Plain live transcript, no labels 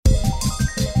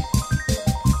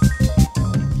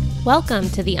Welcome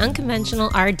to the Unconventional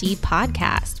RD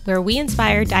podcast, where we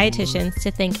inspire dietitians to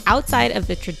think outside of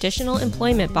the traditional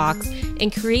employment box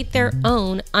and create their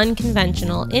own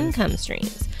unconventional income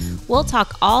streams. We'll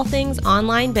talk all things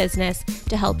online business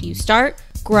to help you start,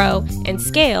 grow, and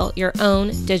scale your own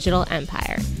digital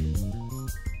empire.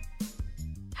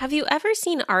 Have you ever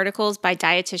seen articles by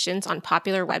dietitians on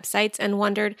popular websites and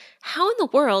wondered, how in the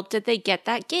world did they get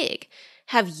that gig?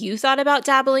 Have you thought about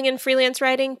dabbling in freelance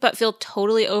writing but feel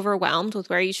totally overwhelmed with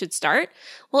where you should start?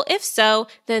 Well, if so,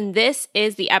 then this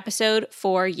is the episode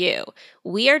for you.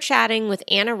 We are chatting with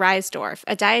Anna Reisdorf,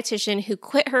 a dietitian who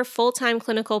quit her full-time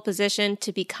clinical position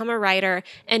to become a writer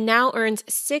and now earns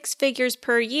 6 figures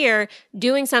per year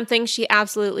doing something she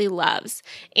absolutely loves.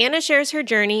 Anna shares her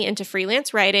journey into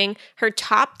freelance writing, her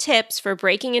top tips for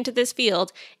breaking into this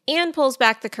field, and pulls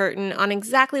back the curtain on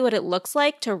exactly what it looks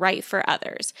like to write for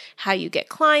others, how you get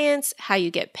clients, how you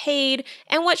get paid,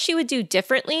 and what she would do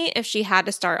differently if she had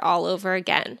to start all over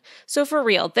again. So for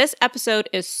real, this episode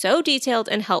is so detailed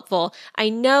and helpful. I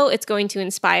know it's going to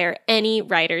inspire any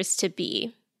writers to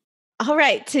be. All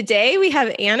right, today we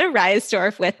have Anna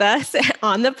Reisdorf with us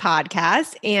on the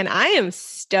podcast, and I am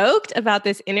stoked about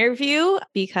this interview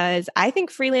because I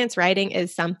think freelance writing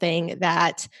is something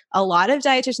that a lot of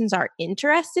dietitians are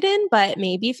interested in, but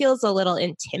maybe feels a little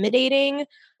intimidating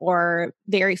or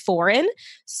very foreign.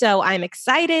 So I'm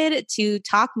excited to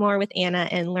talk more with Anna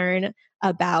and learn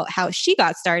about how she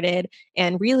got started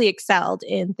and really excelled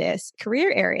in this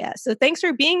career area. So thanks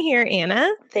for being here,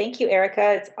 Anna. Thank you,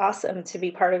 Erica. It's awesome to be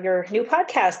part of your new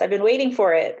podcast. I've been waiting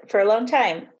for it for a long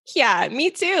time. Yeah, me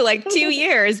too, like 2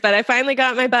 years, but I finally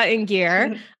got my butt in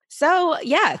gear. So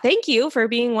yeah, thank you for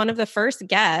being one of the first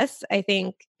guests. I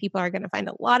think people are going to find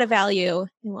a lot of value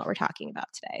in what we're talking about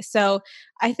today. So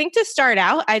I think to start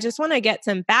out, I just want to get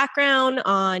some background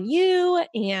on you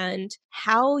and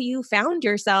how you found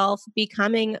yourself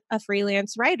becoming a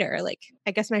freelance writer. Like,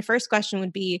 I guess my first question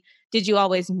would be, did you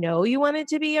always know you wanted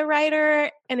to be a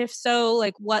writer? And if so,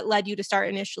 like what led you to start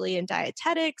initially in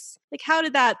dietetics? Like, how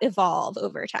did that evolve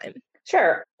over time?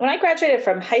 Sure. When I graduated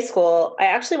from high school, I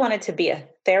actually wanted to be a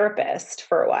therapist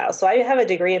for a while. So I have a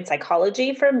degree in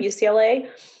psychology from UCLA.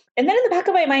 And then in the back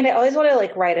of my mind, I always wanted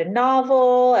to write a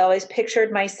novel. I always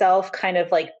pictured myself kind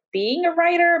of being a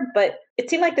writer, but it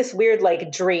seemed like this weird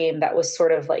dream that was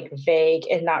sort of vague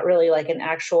and not really an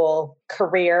actual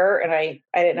career. And I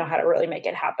didn't know how to really make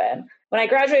it happen. When I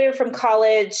graduated from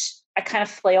college, I kind of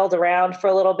flailed around for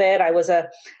a little bit. I was a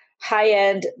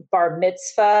high-end bar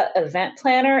mitzvah event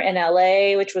planner in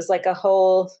LA, which was a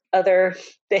whole other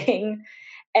thing.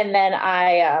 And then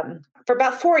for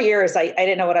about 4 years, I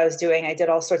didn't know what I was doing. I did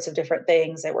all sorts of different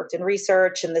things. I worked in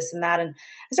research and this and that. And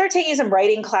I started taking some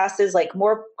writing classes,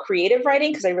 more creative writing,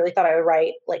 because I really thought I would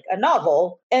write a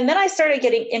novel. And then I started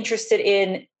getting interested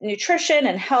in nutrition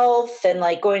and health and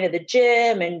going to the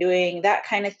gym and doing that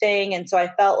kind of thing. And so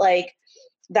I felt like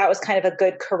that was kind of a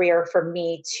good career for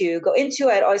me to go into.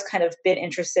 I'd always kind of been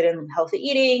interested in healthy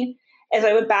eating. As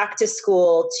I went back to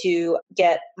school to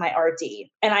get my RD,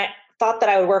 and I thought that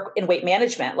I would work in weight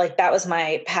management. That was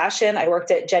my passion. I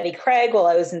worked at Jenny Craig while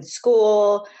I was in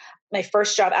school. My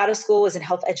first job out of school was in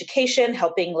health education,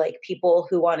 helping people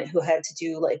who had to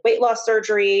do weight loss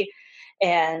surgery,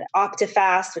 and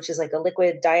OptiFast, which is a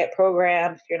liquid diet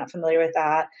program, if you're not familiar with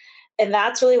that. And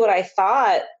that's really what I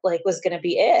thought was going to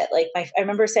be it. I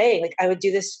remember saying I would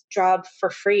do this job for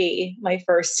free my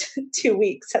first 2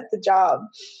 weeks at the job.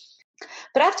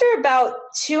 But after about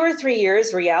 2 or 3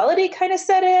 years, reality kind of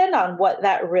set in on what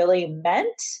that really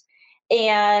meant.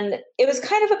 And it was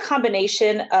kind of a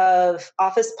combination of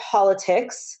office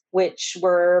politics, which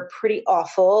were pretty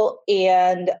awful,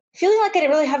 and feeling like I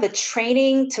didn't really have the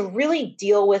training to really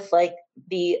deal with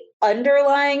the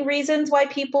underlying reasons why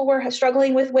people were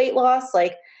struggling with weight loss,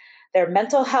 their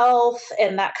mental health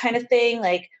and that kind of thing.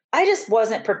 I just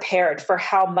wasn't prepared for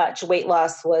how much weight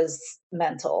loss was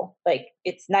mental.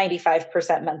 It's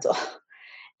 95% mental.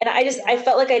 And I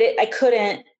felt like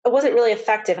it wasn't really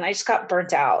effective, and I just got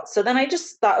burnt out. So then I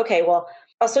just thought, okay, well,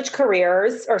 I'll switch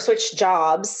careers or switch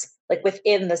jobs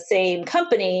within the same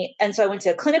company. And so I went to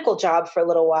a clinical job for a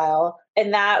little while,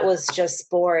 and that was just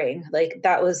boring.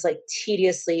 That was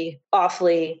tediously,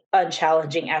 awfully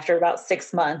unchallenging. After about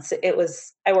 6 months,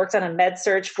 I worked on a med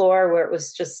surg floor where it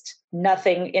was just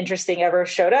nothing interesting ever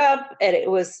showed up, and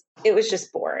it was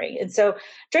just boring. And so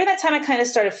during that time, I kind of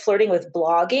started flirting with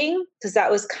blogging, because that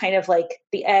was kind of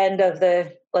the end of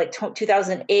the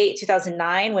 2008,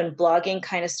 2009, when blogging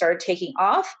kind of started taking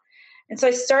off. And so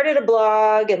I started a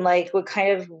blog and would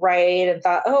kind of write and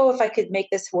thought, oh, if I could make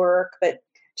this work, but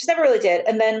just never really did.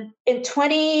 And then in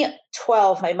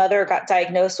 2012, my mother got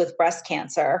diagnosed with breast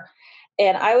cancer.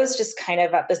 And I was just kind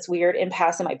of at this weird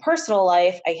impasse in my personal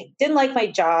life. I didn't like my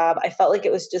job. I felt like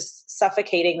it was just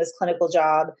suffocating, this clinical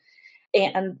job.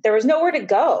 And there was nowhere to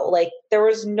go. Like there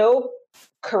was no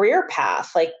career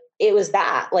path. Like it was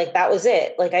that, like, that was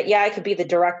it. Like, I could be the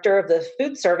director of the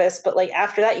food service, but like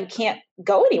after that, you can't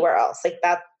go anywhere else. Like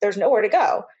that, there's nowhere to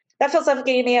go. That felt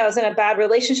suffocating me. I was in a bad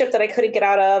relationship that I couldn't get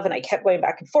out of. And I kept going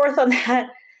back and forth on that.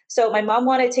 So my mom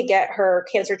wanted to get her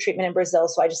cancer treatment in Brazil.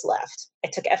 So I just left. I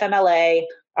took FMLA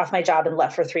off my job and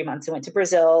left for 3 months and went to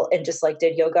Brazil and just like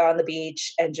did yoga on the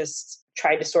beach and just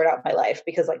tried to sort out my life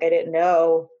because like I didn't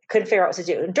know, couldn't figure out what to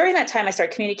do. And during that time, I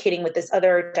started communicating with this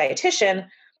other dietitian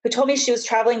who told me she was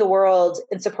traveling the world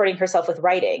and supporting herself with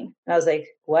writing. And I was like,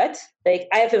 what? Like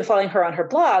I have been following her on her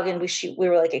blog and we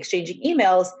were like exchanging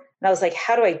emails. And I was like,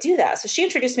 how do I do that? So she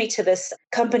introduced me to this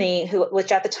company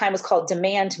which at the time was called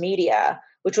Demand Media,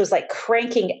 which was like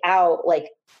cranking out like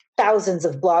thousands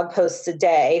of blog posts a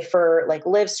day for like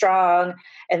Live Strong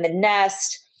and The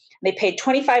Nest. They paid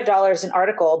 $25 an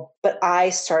article, but I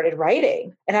started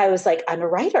writing and I was like, I'm a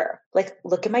writer. Like,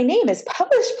 look at my name is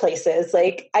published places.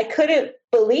 Like, I couldn't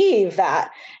believe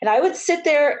that. And I would sit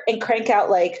there and crank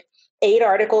out like 8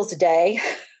 articles a day,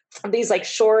 these like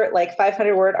short, like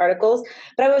 500-word articles,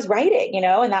 but I was writing,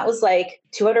 and that was like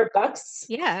 $200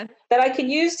 Yeah, that I could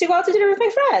use to go out to dinner with my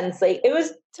friends. Like, it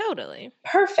was totally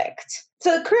perfect.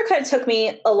 So the career kind of took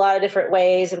me a lot of different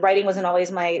ways, and writing wasn't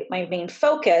always my main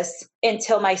focus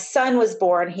until my son was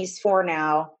born. He's 4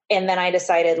 now. And then I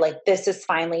decided like, this is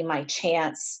finally my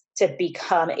chance to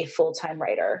become a full-time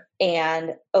writer.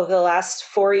 And over the last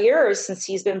 4 years since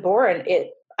he's been born,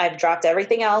 I've dropped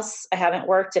everything else. I haven't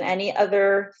worked in any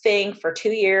other thing for 2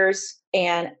 years,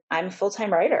 and I'm a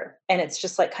full-time writer. And it's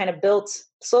just like kind of built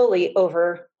slowly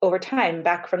over time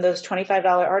back from those $25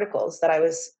 articles that I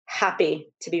was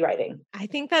happy to be writing. I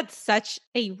think that's such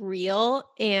a real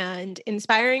and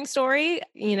inspiring story,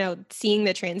 seeing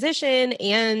the transition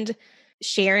and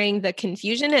sharing the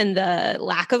confusion and the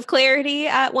lack of clarity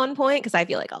at one point, because I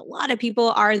feel like a lot of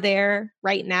people are there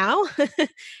right now.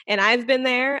 And I've been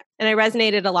there, and I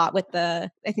resonated a lot with I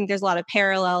think there's a lot of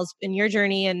parallels in your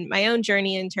journey and my own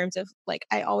journey in terms of like,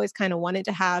 I always kind of wanted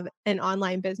to have an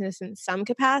online business in some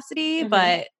capacity,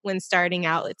 but when starting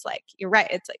out, it's like, you're right.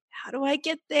 It's like, how do I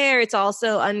get there? It's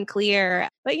also unclear,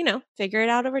 but figure it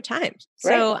out over time.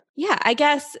 So yeah, I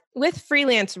guess with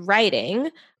freelance writing,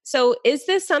 so is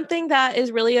this something that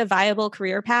is really a viable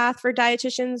career path for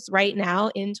dietitians right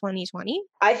now in 2020?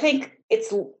 I think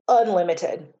it's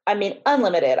unlimited. I mean,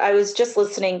 unlimited. I was just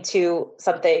listening to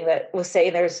something that was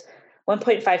saying there's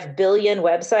 1.5 billion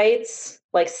websites,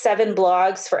 like 7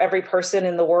 blogs for every person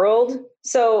in the world.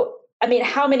 So, I mean,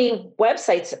 how many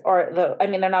websites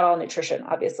they're not all nutrition,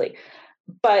 obviously,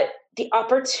 but the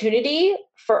opportunity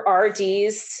for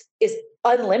RDs is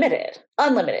unlimited.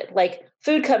 Like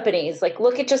food companies, like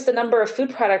look at just the number of food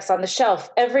products on the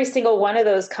shelf. Every single one of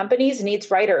those companies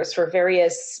needs writers for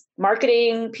various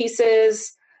marketing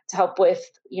pieces to help with,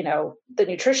 the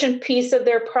nutrition piece of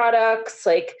their products.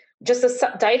 Like just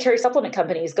the dietary supplement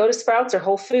companies, go to Sprouts or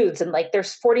Whole Foods, and like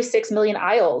there's 46 million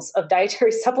aisles of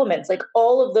dietary supplements. Like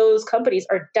all of those companies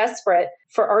are desperate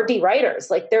for RD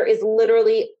writers. Like there is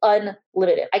literally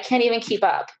unlimited. I can't even keep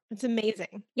up. It's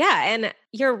amazing. Yeah. And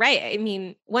you're right. I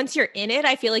mean, once you're in it,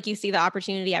 I feel like you see the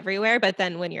opportunity everywhere. But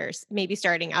then when you're maybe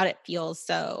starting out, it feels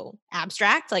so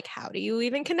abstract. Like, how do you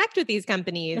even connect with these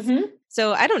companies?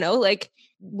 So I don't know, like,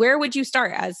 where would you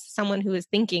start as someone who is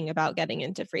thinking about getting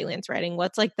into freelance writing?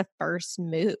 What's like the first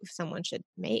move someone should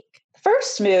make?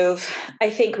 First move,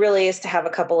 I think, really is to have a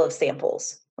couple of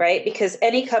samples, right? Because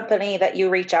any company that you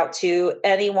reach out to,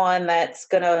 anyone that's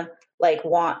going to like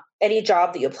want any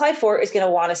job that you apply for is going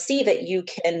to want to see that you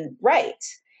can write.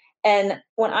 And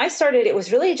when I started, it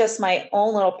was really just my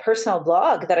own little personal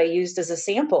blog that I used as a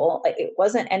sample. Like, it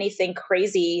wasn't anything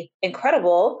crazy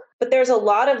incredible, but there's a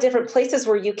lot of different places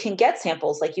where you can get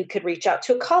samples. Like you could reach out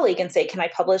to a colleague and say, can I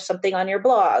publish something on your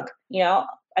blog?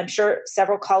 I'm sure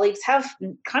several colleagues have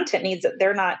content needs that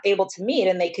they're not able to meet,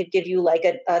 and they could give you like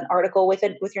an article with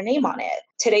your name on it.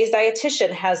 Today's Dietitian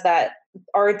has that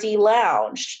RD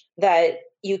lounge that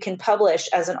you can publish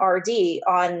as an RD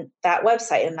on that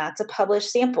website, and that's a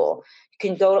published sample. You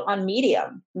can go on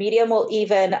Medium. Medium will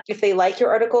even, if they like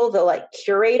your article, they'll like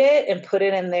curate it and put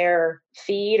it in their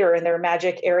feed or in their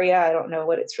magic area. I don't know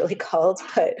what it's really called,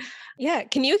 but yeah.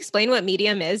 Can you explain what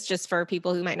Medium is just for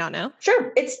people who might not know?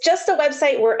 Sure. It's just a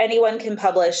website where anyone can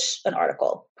publish an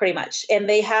article, pretty much. And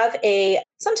they have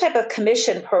some type of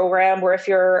commission program where if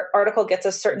your article gets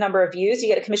a certain number of views, you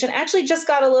get a commission. I actually just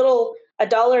got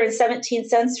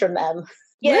 $1.17 from them.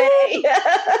 Woo! Yay.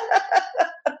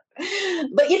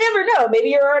 But you never know. Maybe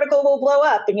your article will blow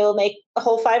up and you'll make a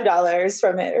whole $5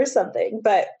 from it or something.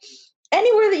 But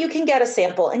anywhere that you can get a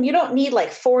sample, and you don't need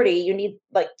like 40, you need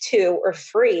like 2 or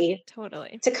 3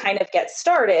 Totally. to kind of get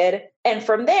started. And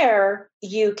from there,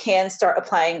 you can start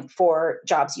applying for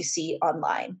jobs you see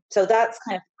online. So that's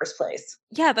kind of the first place.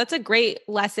 Yeah, that's a great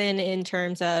lesson in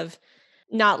terms of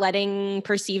not letting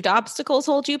perceived obstacles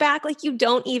hold you back. Like, you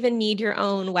don't even need your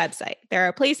own website. There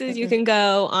are places you can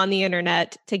go on the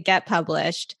internet to get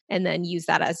published and then use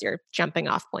that as your jumping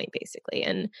off point, basically.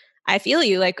 And I feel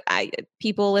you. Like,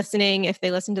 people listening, if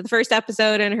they listened to the first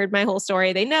episode and heard my whole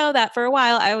story, they know that for a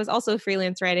while I was also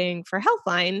freelance writing for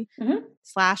Healthline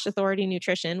 / Authority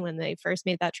Nutrition when they first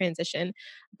made that transition.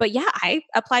 But yeah, I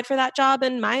applied for that job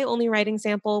and my only writing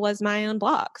sample was my own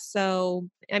blog. So,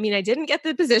 I mean, I didn't get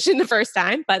the position the first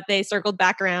time, but they circled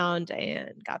back around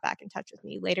and got back in touch with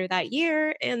me later that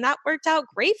year. And that worked out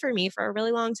great for me for a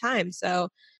really long time. So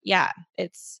yeah,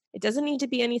 it doesn't need to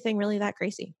be anything really that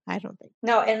crazy, I don't think.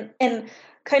 No, and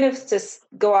kind of just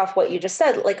go off what you just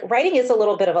said, like writing is a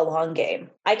little bit of a long game.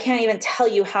 I can't even tell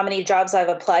you how many jobs I've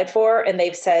applied for and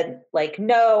they've said like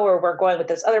no, or we're going with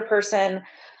this other person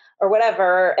or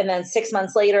whatever. And then 6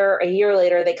 months later, a year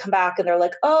later, they come back and they're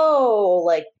like, oh,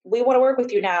 like we want to work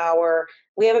with you now, or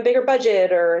we have a bigger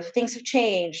budget, or things have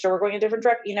changed, or we're going a different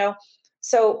direction.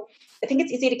 So I think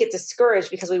it's easy to get discouraged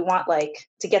because we want like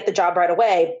to get the job right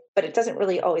away, but it doesn't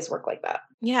really always work like that.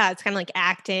 Yeah, it's kind of like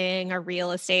acting or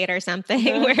real estate or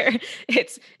something where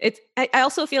I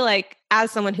also feel like, as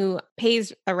someone who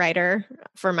pays a writer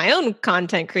for my own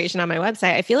content creation on my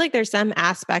website, I feel like there's some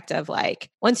aspect of like,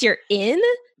 once you're in,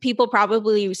 people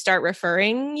probably start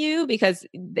referring you because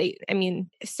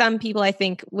some people I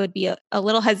think would be a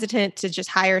little hesitant to just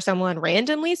hire someone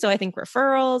randomly. So I think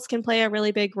referrals can play a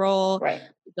really big role. Right.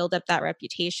 Build up that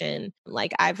reputation.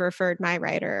 Like, I've referred my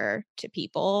writer to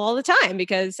people all the time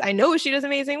because I know she does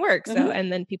amazing work. So,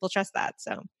 and then people trust that.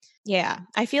 So yeah,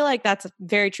 I feel like that's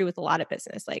very true with a lot of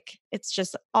business. Like, it's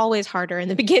just always harder in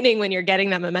the beginning when you're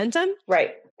getting that momentum.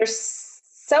 Right. There's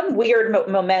some weird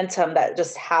momentum that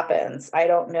just happens. I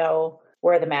don't know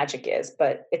where the magic is,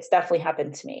 but it's definitely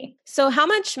happened to me. So how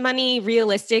much money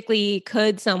realistically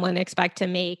could someone expect to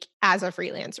make as a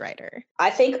freelance writer?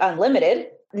 I think unlimited.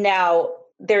 Now,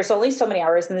 there's only so many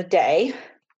hours in the day,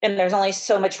 and there's only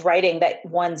so much writing that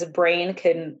one's brain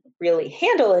can really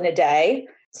handle in a day.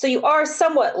 So you are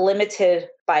somewhat limited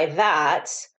by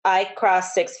that. I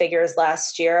crossed 6 figures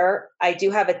last year. I do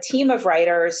have a team of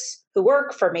writers who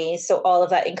work for me, so all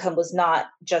of that income was not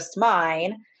just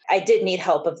mine. I did need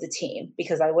help of the team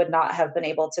because I would not have been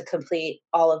able to complete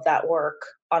all of that work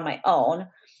on my own.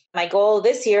 My goal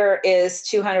this year is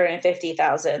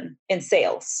 $250,000 in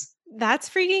sales. That's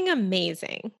freaking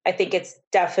amazing. I think it's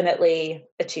definitely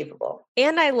achievable.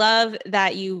 And I love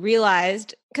that you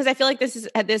realized, because I feel like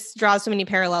this draws so many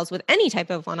parallels with any type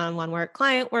of one-on-one work,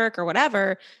 client work, or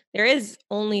whatever. There is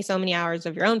only so many hours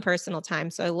of your own personal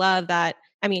time. So I love that.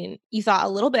 I mean, you thought a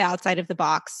little bit outside of the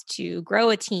box to grow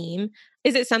a team.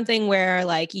 Is it something where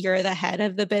like you're the head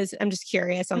of the business? I'm just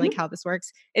curious on like how this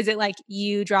works. Is it like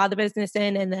you draw the business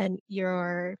in and then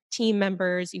your team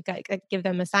members, you got give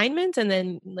them assignments and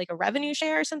then like a revenue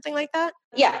share or something like that?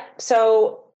 Yeah.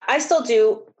 So I still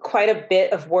do quite a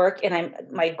bit of work, and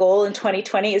my goal in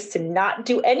 2020 is to not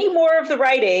do any more of the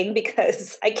writing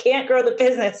because I can't grow the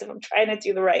business if I'm trying to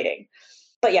do the writing.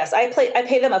 But yes, I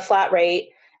pay them a flat rate.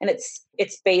 And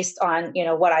it's based on,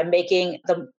 what I'm making.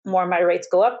 The more my rates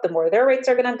go up, the more their rates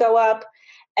are going to go up.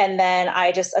 And then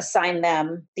I just assign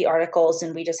them the articles,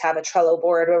 and we just have a Trello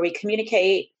board where we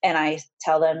communicate, and I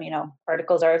tell them,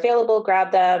 articles are available,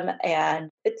 grab them.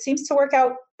 And it seems to work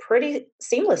out pretty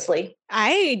seamlessly.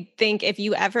 I think if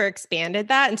you ever expanded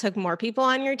that and took more people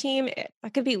on your team,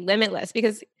 that could be limitless,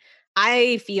 because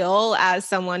I feel, as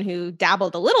someone who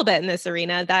dabbled a little bit in this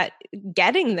arena, that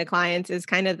getting the clients is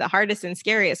kind of the hardest and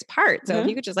scariest part. So if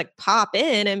you could just like pop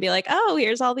in and be like, oh,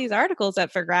 here's all these articles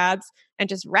up for grabs, and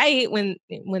just write when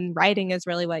writing is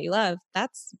really what you love,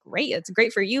 that's great. It's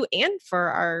great for you and for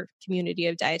our community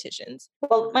of dietitians.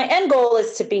 Well, my end goal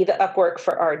is to be the Upwork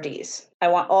for RDs. I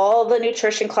want all the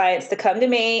nutrition clients to come to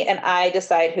me, and I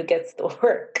decide who gets the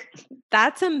work.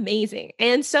 That's amazing.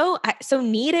 And so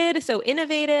needed, so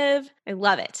innovative. I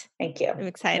love it. Thank you. I'm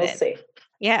excited. We'll see.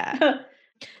 Yeah.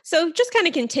 So just kind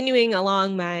of continuing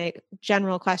along my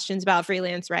general questions about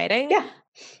freelance writing. Yeah.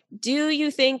 Do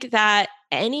you think that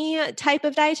any type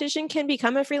of dietitian can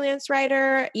become a freelance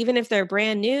writer, even if they're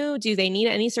brand new? Do they need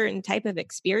any certain type of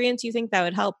experience you think that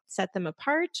would help set them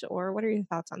apart? Or what are your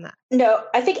thoughts on that? No,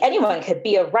 I think anyone could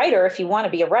be a writer if you want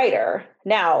to be a writer.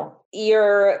 Now,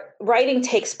 your writing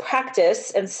takes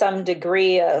practice and some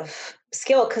degree of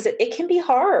skill because it can be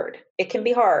hard. It can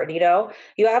be hard,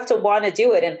 you have to want to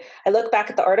do it. And I look back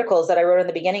at the articles that I wrote in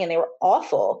the beginning and they were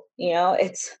awful.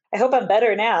 I hope I'm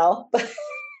better now, but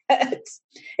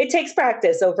it takes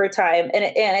practice over time, and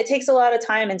it takes a lot of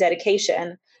time and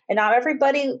dedication. And not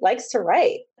everybody likes to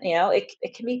write.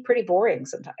 It can be pretty boring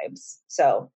sometimes.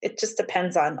 So it just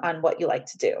depends on what you like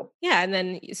to do. Yeah. And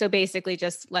then, so basically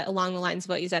just along the lines of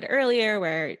what you said earlier,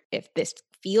 where if this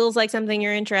feels like something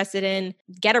you're interested in,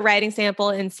 get a writing sample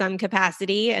in some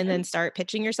capacity and then start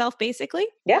pitching yourself, basically.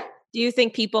 Yeah. Do you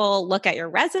think people look at your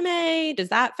resume? Does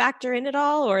that factor in at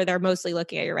all? Or they're mostly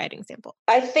looking at your writing sample?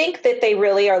 I think that they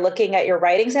really are looking at your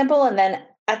writing sample. And then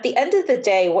at the end of the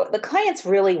day, what the clients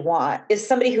really want is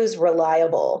somebody who's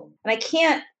reliable. And I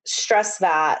can't stress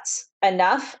that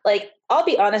enough. Like, I'll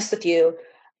be honest with you.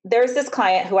 There's this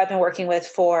client who I've been working with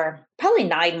for probably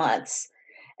 9 months,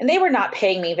 and they were not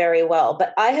paying me very well,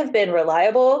 but I have been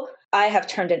reliable. I have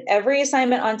turned in every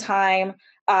assignment on time.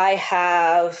 I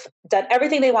have done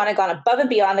everything they wanted, gone above and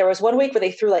beyond. There was one week where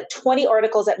they threw like 20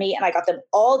 articles at me and I got them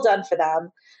all done for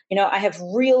them. I have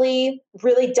really,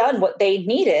 really done what they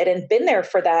needed and been there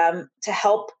for them to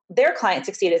help their client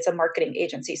succeed. It's a marketing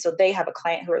agency. So they have a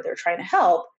client who they're trying to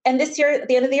help. And this year, at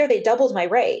the end of the year, they doubled my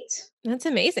rate. That's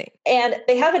amazing. And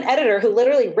they have an editor who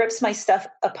literally rips my stuff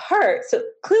apart. So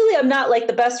clearly I'm not like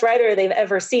the best writer they've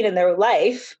ever seen in their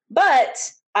life,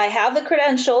 but I have the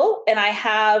credential and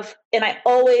I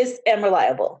always am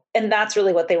reliable. And that's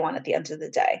really what they want at the end of the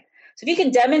day. So if you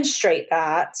can demonstrate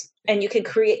that and you can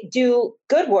do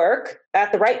good work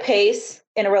at the right pace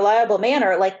in a reliable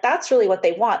manner, like that's really what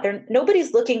they want.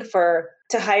 Nobody's looking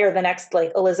to hire the next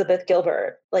like Elizabeth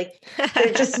Gilbert. Like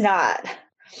they're just not.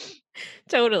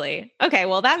 Totally. Okay.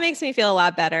 Well, that makes me feel a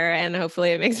lot better. And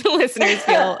hopefully it makes the listeners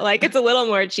feel like it's a little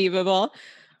more achievable.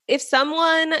 If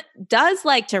someone does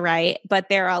like to write, but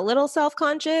they're a little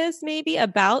self-conscious maybe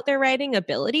about their writing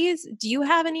abilities, do you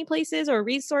have any places or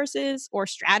resources or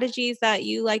strategies that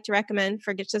you like to recommend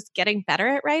for just getting better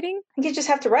at writing? You just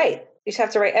have to write. You just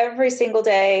have to write every single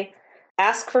day.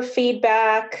 Ask for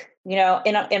feedback.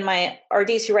 In my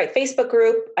RDs Who Write Facebook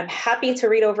group, I'm happy to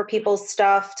read over people's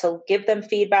stuff, to give them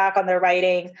feedback on their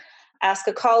writing. Ask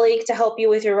a colleague to help you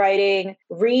with your writing.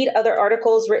 Read other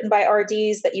articles written by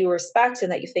RDs that you respect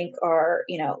and that you think are,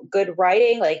 good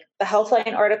writing. Like the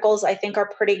Healthline articles, I think are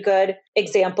pretty good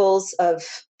examples of,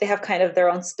 they have kind of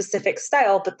their own specific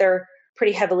style, but they're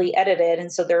pretty heavily edited.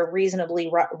 And so they're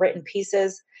reasonably written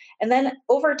pieces. And then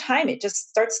over time, it just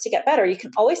starts to get better. You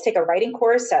can always take a writing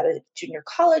course at a junior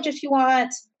college if you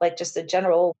want, like just a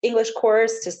general English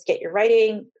course to get your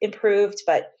writing improved.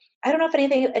 But I don't know if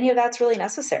any of that's really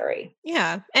necessary.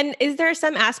 Yeah. And is there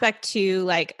some aspect to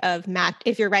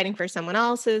if you're writing for someone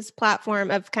else's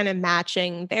platform, of kind of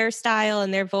matching their style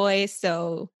and their voice?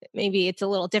 So maybe it's a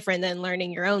little different than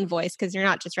learning your own voice because you're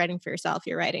not just writing for yourself,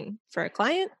 you're writing for a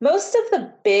client. Most of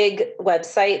the big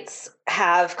websites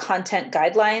have content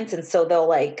guidelines. And so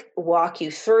they'll walk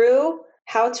you through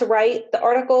how to write the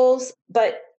articles,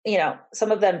 but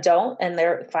some of them don't, and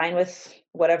they're fine with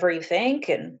whatever you think.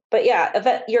 But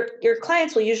your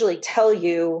clients will usually tell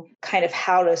you kind of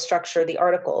how to structure the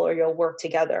article, or you'll work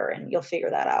together and you'll figure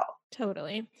that out.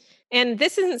 Totally. And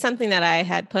this isn't something that I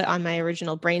had put on my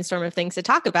original brainstorm of things to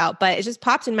talk about, but it just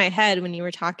popped in my head when you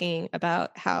were talking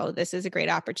about how this is a great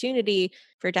opportunity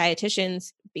for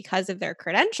dietitians because of their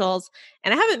credentials.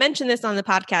 And I haven't mentioned this on the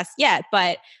podcast yet,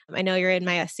 but I know you're in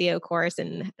my SEO course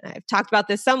and I've talked about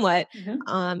this somewhat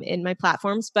in my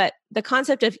platforms, but the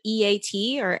concept of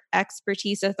EAT, or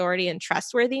expertise, authority, and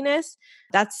trustworthiness,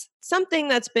 that's something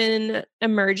that's been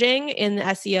emerging in the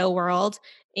SEO world.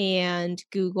 And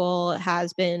Google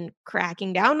has been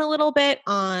cracking down a little bit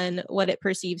on what it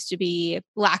perceives to be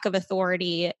lack of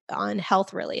authority on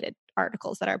health related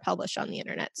articles that are published on the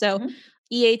internet. So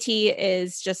EAT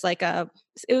is just it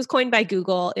was coined by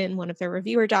Google in one of their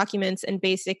reviewer documents. And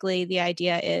basically the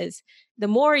idea is the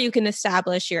more you can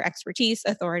establish your expertise,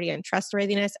 authority, and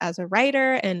trustworthiness as a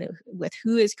writer and with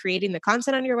who is creating the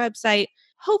content on your website,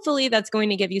 hopefully that's going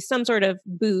to give you some sort of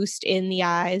boost in the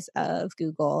eyes of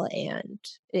Google and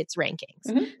its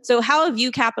rankings. So how have you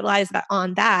capitalized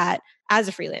on that as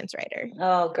a freelance writer?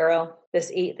 Oh, girl, this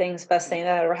EAT thing's best thing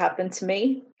that ever happened to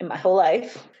me in my whole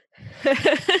life.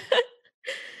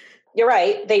 You're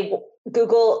right.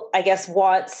 Google, I guess,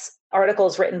 wants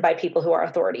articles written by people who are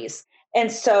authorities.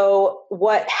 And so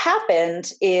what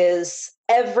happened is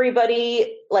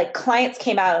everybody, like clients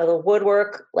came out of the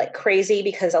woodwork like crazy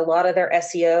because a lot of their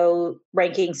SEO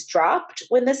rankings dropped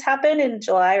when this happened in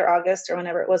July or August or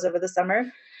whenever it was over the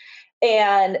summer.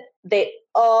 And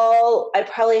I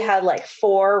probably had like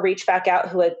 4 reach back out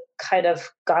who had kind of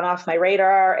gone off my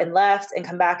radar and left and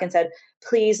come back and said,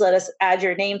 please let us add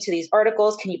your name to these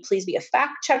articles. Can you please be a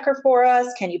fact checker for us?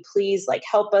 Can you please like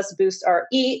help us boost our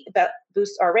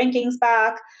rankings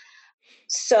back?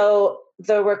 So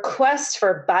the request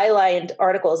for bylined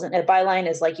articles, and a byline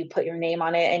is like you put your name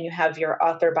on it and you have your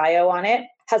author bio on it,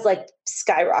 has like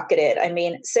skyrocketed. I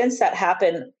mean, since that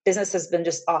happened, business has been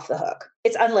just off the hook.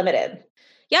 It's unlimited.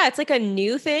 Yeah, it's like a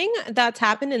new thing that's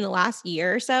happened in the last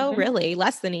year or so, really,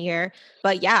 less than a year.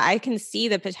 But yeah, I can see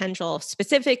the potential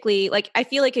specifically. Like, I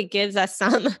feel like it gives us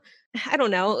some, I don't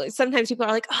know. Sometimes people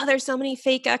are like, oh, there's so many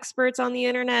fake experts on the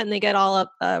internet and they get all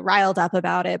riled up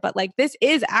about it. But like, this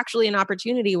is actually an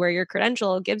opportunity where your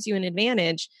credential gives you an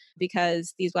advantage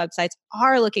because these websites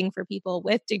are looking for people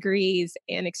with degrees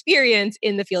and experience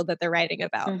in the field that they're writing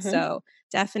about. So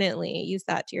definitely use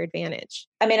that to your advantage.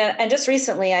 I mean, and just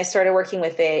recently I started working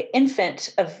with a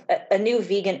new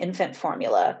vegan infant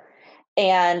formula.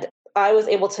 And I was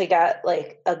able to get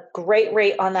like a great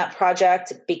rate on that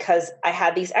project because I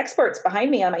had these experts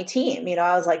behind me on my team. You know,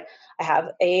 I was like, I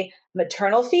have a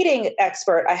maternal feeding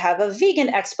expert, I have a vegan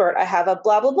expert, I have a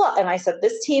blah, blah, blah. And I said,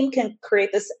 this team can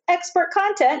create this expert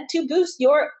content to boost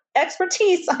your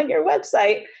expertise on your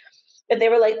website. And they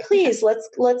were like, please,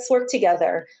 let's work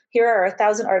together. Here are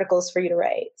 1,000 articles for you to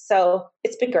write. So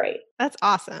it's been great. That's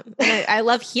awesome. And I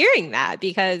love hearing that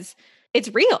because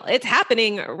it's real. It's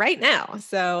happening right now.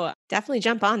 So definitely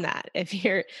jump on that if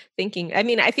you're thinking. I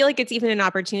mean, I feel like it's even an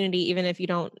opportunity, even if you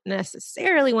don't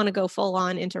necessarily want to go full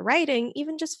on into writing,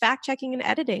 even just fact checking and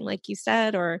editing, like you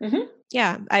said, or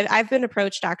yeah, I've been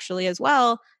approached actually as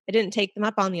well. I didn't take them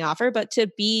up on the offer, but to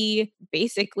be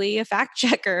basically a fact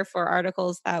checker for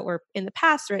articles that were in the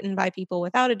past written by people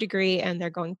without a degree, and they're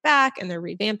going back and they're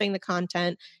revamping the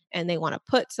content and they want to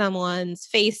put someone's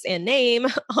face and name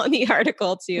on the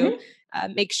article to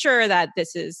make sure that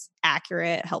this is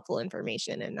accurate, helpful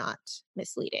information and not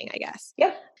misleading, I guess.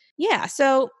 Yep. Yeah.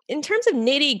 So, in terms of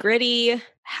nitty gritty,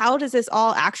 how does this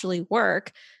all actually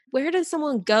work? Where does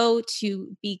someone go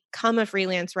to become a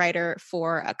freelance writer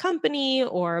for a company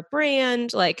or a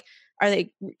brand? Like, are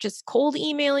they just cold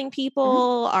emailing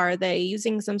people? Are they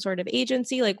using some sort of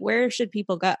agency? Like, where should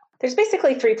people go? There's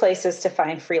basically 3 places to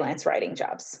find freelance writing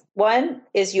jobs. One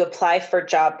is you apply for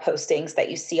job postings that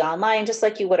you see online, just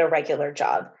like you would a regular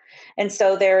job. And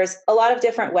so there's a lot of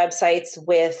different websites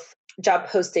with job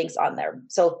postings on there.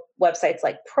 So websites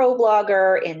like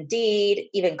ProBlogger, Indeed,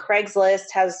 even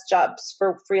Craigslist has jobs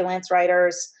for freelance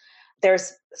writers.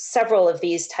 There's several of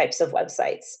these types of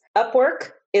websites.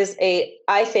 Upwork is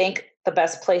I think, the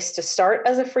best place to start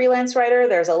as a freelance writer.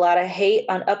 There's a lot of hate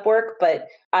on Upwork, but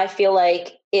I feel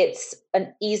like it's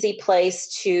an easy place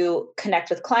to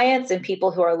connect with clients and people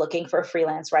who are looking for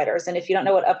freelance writers. And if you don't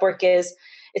know what Upwork is,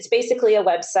 it's basically a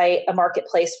website, a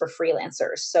marketplace for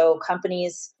freelancers. So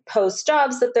companies post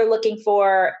jobs that they're looking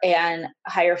for and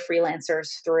hire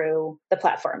freelancers through the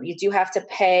platform. You do have to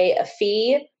pay a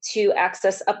fee to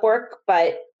access Upwork,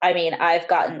 but I mean, I've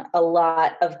gotten a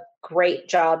lot of great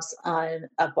jobs on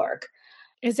Upwork.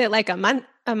 Is it like a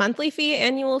monthly fee,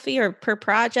 annual fee, or per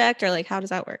project, or like how does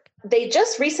that work? They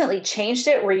just recently changed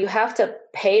it where you have to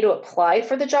pay to apply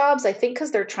for the jobs. I think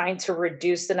because they're trying to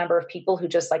reduce the number of people who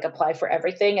just like apply for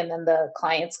everything and then the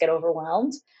clients get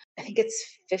overwhelmed. I think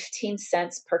it's 15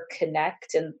 cents per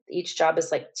connect, and each job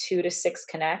is like 2 to 6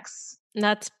 connects.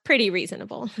 That's pretty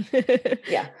reasonable.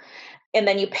 Yeah. And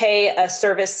then you pay a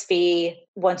service fee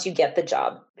once you get the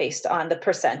job based on the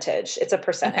percentage. It's a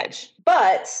percentage. Okay.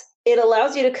 But it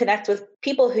allows you to connect with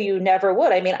people who you never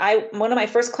would. I mean, one of my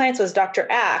first clients was Dr.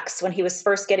 Axe when he was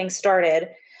first getting started.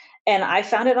 And I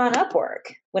found it on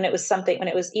Upwork when it was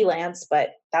Elance,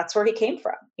 but that's where he came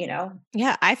from, you know?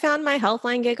 Yeah, I found my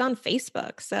Healthline gig on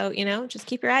Facebook. So, just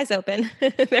keep your eyes open.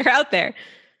 They're out there.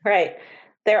 Right.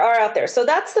 They are out there. So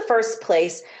that's the first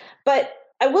place. But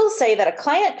I will say that a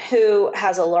client who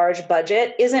has a large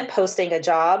budget isn't posting a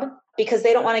job because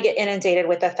they don't want to get inundated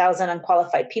with 1,000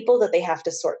 unqualified people that they have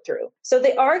to sort through. So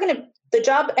they are going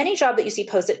to, any job that you see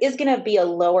posted is going to be a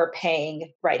lower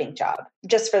paying writing job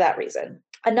just for that reason.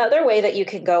 Another way that you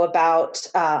can go about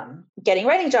getting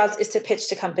writing jobs is to pitch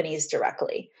to companies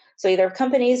directly. So either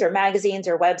companies or magazines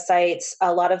or websites,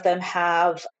 a lot of them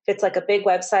have, if it's like a big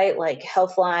website like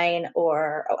Healthline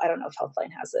or, I don't know if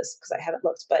Healthline has this because I haven't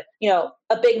looked, but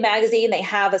a big magazine, they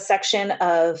have a section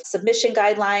of submission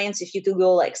guidelines. If you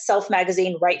Google like Self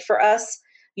Magazine, Write for Us,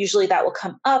 usually that will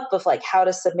come up of like how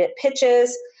to submit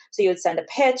pitches. So you would send a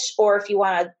pitch, or if you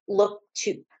want to look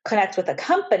to connect with a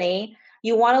company,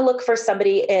 you want to look for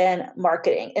somebody in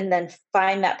marketing and then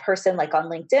find that person like on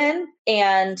LinkedIn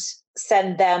and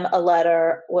send them a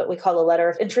letter, what we call a letter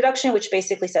of introduction, which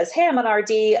basically says, hey, I'm an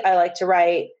RD, I like to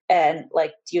write, and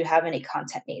like, do you have any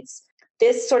content needs?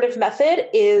 This sort of method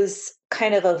is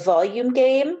kind of a volume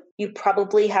game. You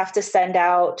probably have to send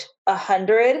out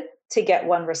 100 to get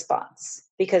one response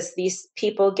because these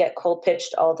people get cold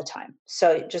pitched all the time.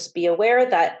 So just be aware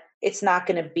that it's not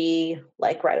going to be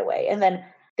like right away. And then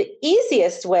the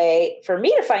easiest way for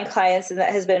me to find clients, and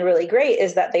that has been really great,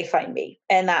 is that they find me.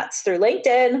 And that's through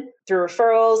LinkedIn, through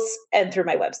referrals, and through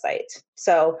my website.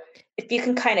 So if you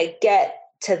can kind of get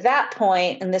to that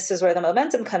point, and this is where the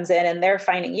momentum comes in, and they're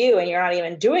finding you and you're not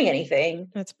even doing anything.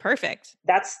 That's perfect.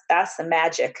 That's the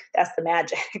magic. That's the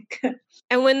magic.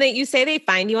 And when you say they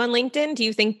find you on LinkedIn, do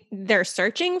you think they're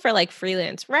searching for like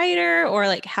freelance writer, or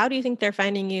like how do you think they're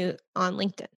finding you on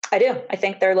LinkedIn? I do. I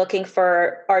think they're looking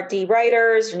for RD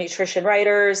writers, nutrition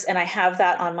writers, and I have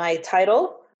that on my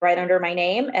title right under my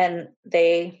name, and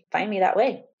they find me that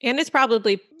way. And it's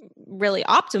probably really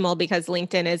optimal because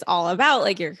LinkedIn is all about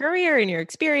like your career and your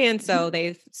experience. So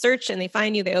they search and they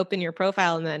find you, they open your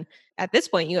profile, and then at this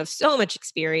point you have so much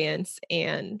experience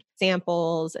and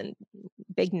samples and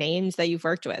big names that you've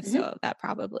worked with. So that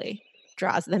probably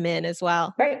draws them in as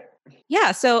well. Right.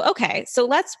 Yeah. So, okay. So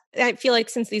I feel like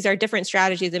since these are different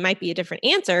strategies, it might be a different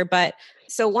answer. But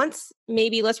so let's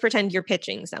pretend you're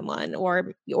pitching someone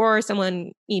or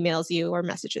someone emails you or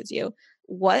messages you.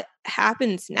 What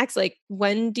happens next? Like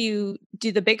when do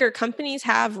the bigger companies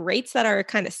have rates that are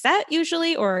kind of set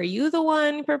usually, or are you the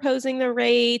one proposing the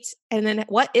rate? And then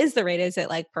what is the rate? Is it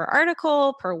like per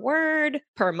article, per word,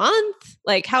 per month?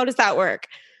 Like how does that work?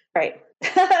 Right.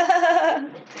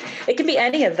 It can be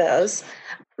any of those.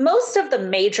 Most of the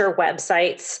major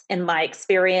websites, in my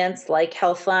experience, like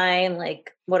Healthline,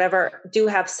 like whatever, do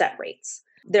have set rates.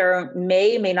 There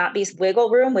may not be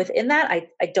wiggle room within that.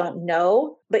 I don't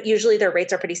know, but usually their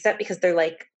rates are pretty set because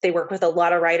they work with a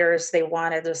lot of writers. They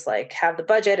want to just like have the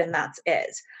budget and that's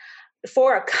it.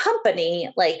 For a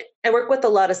company, like I work with a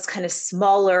lot of kind of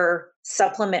smaller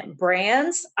supplement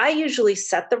brands. I usually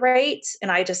set the rate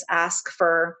and I just ask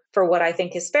for what I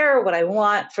think is fair, what I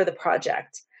want for the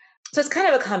project. So it's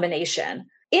kind of a combination.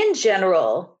 In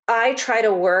general, I try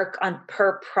to work on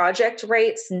per project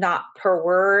rates, not per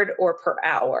word or per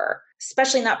hour,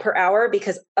 especially not per hour,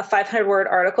 because a 500-word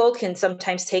article can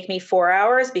sometimes take me 4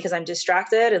 hours because I'm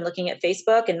distracted and looking at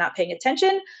Facebook and not paying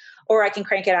attention, or I can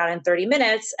crank it out in 30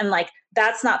 minutes. And like,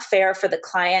 that's not fair for the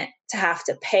client to have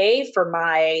to pay for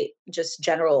my just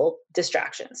general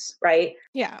distractions, right?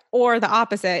 Yeah. Or the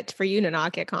opposite, for you to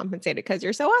not get compensated because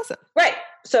you're so awesome. Right.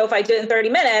 So if I do it in 30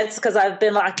 minutes because I've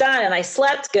been locked on and I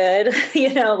slept good,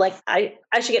 like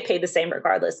I should get paid the same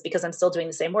regardless because I'm still doing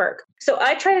the same work. So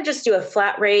I try to just do a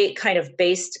flat rate kind of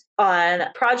based on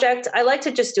project. I like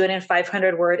to just do it in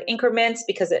 500-word increments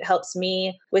because it helps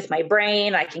me with my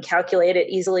brain. I can calculate it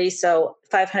easily. So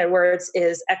 500 words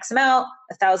is X amount,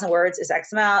 1,000 words is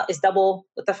X amount, is double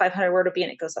what the 500-word would be,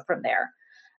 and it goes up from there.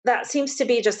 That seems to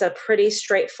be just a pretty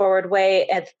straightforward way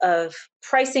of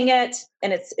pricing it.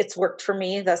 And it's worked for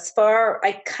me thus far.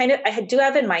 I do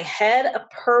have in my head a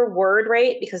per word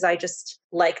rate because I just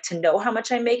like to know how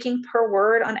much I'm making per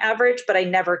word on average, but I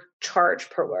never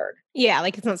charge per word. Yeah.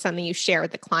 Like it's not something you share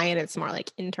with the client. It's more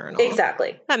like internal.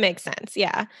 Exactly. That makes sense.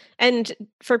 Yeah. And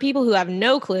for people who have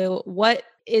no clue, what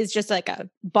is just like a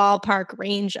ballpark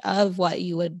range of what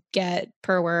you would get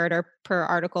per word or per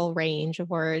article range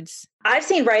of words? I've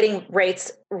seen writing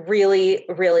rates really,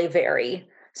 really vary.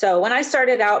 So when I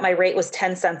started out, my rate was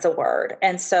 10 cents a word.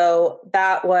 And so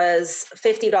that was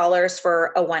 $50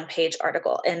 for a 1-page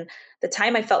article. And the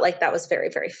time I felt like that was very,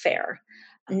 very fair.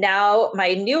 Now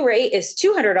my new rate is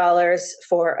 $200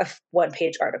 for a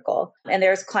 1-page article. And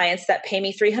there's clients that pay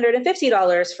me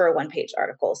 $350 for a 1-page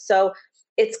article. So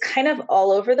it's kind of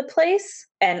all over the place.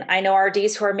 And I know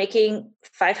RDs who are making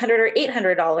 $500 or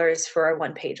 $800 for a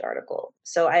 1-page article.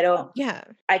 So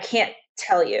I can't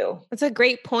tell you. That's a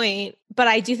great point. But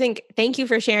I do think, thank you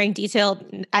for sharing detailed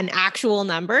and actual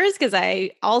numbers, because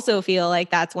I also feel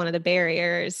like that's one of the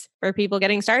barriers for people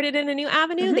getting started in a new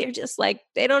avenue. Mm-hmm. They're just like,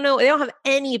 they don't know, they don't have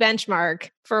any benchmark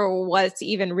for what's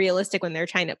even realistic when they're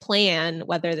trying to plan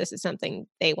whether this is something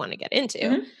they want to get into.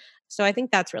 Mm-hmm. So I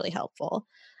think that's really helpful.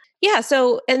 Yeah.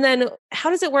 So, and then how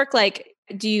does it work? Like,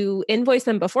 do you invoice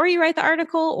them before you write the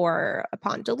article or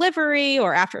upon delivery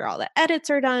or after all the edits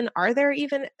are done? Are there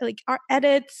even like are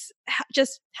edits?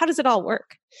 Just how does it all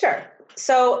work? Sure.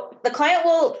 So the client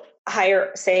will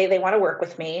say they want to work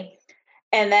with me.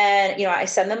 And then, I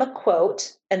send them a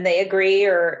quote and they agree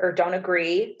or don't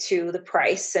agree to the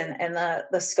price and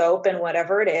the scope and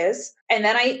whatever it is. And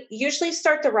then I usually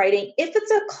start the writing. If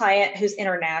it's a client who's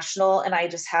international and I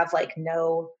just have like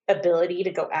no ability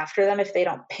to go after them if they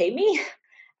don't pay me,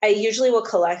 I usually will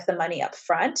collect the money up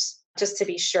front just to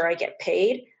be sure I get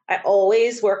paid. I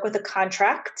always work with a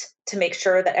contract to make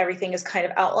sure that everything is kind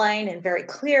of outlined and very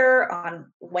clear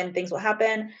on when things will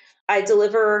happen. I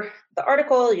deliver the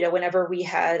article, whenever we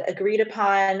had agreed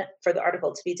upon for the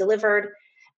article to be delivered.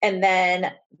 And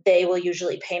then they will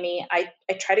usually pay me. I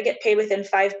try to get paid within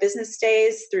 5 business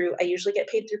days I usually get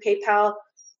paid through PayPal.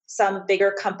 Some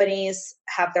bigger companies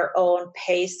have their own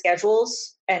pay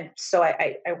schedules. And so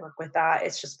I work with that.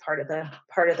 It's just part of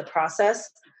the process.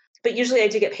 But usually I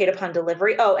do get paid upon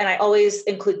delivery. Oh, and I always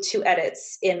include 2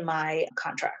 edits in my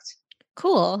contract.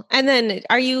 Cool. And then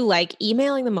are you like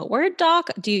emailing them a Word doc?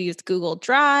 Do you use Google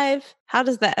Drive? How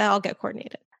does that all get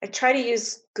coordinated? I try to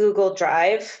use Google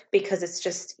Drive because it's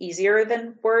just easier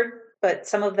than Word, but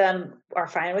some of them are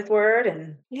fine with Word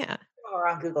and Yeah. are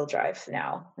on Google Drive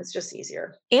now. It's just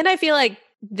easier. And I feel like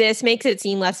this makes it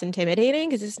seem less intimidating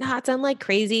because it's not some like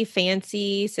crazy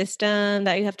fancy system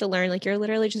that you have to learn. Like you're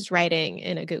literally just writing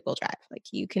in a Google Drive. Like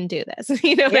you can do this.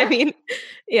 You know what I mean?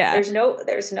 Yeah.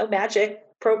 There's no magic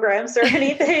programs or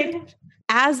anything.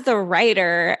 As the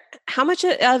writer, how much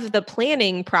of the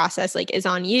planning process like is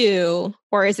on you,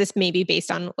 or is this maybe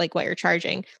based on like what you're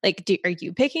charging? Like, are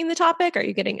you picking the topic? Are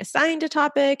you getting assigned a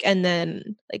topic and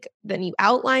then you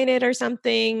outline it or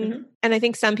something? Mm-hmm. And I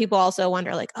think some people also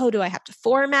wonder like, oh, do I have to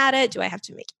format it? Do I have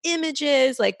to make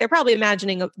images? Like they're probably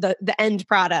imagining the end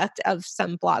product of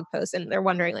some blog post and they're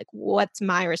wondering like, what's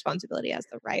my responsibility as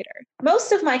the writer?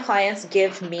 Most of my clients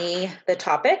give me the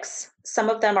topics. Some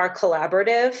of them are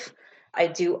collaborative. I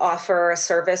do offer a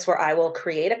service where I will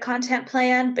create a content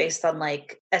plan based on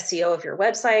like SEO of your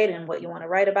website and what you want to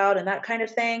write about and that kind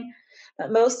of thing. But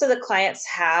most of the clients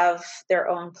have their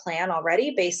own plan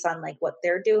already based on like what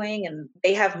they're doing, and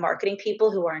they have marketing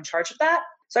people who are in charge of that.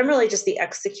 So I'm really just the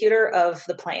executor of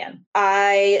the plan.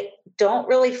 I don't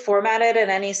really format it in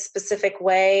any specific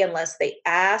way unless they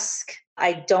ask.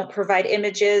 I don't provide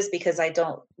images because I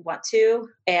don't want to,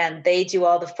 and they do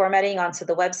all the formatting onto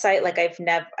the website. Like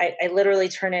I literally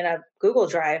turn in a Google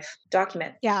Drive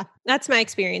document. Yeah, that's my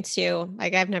experience too.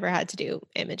 Like I've never had to do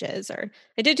images, or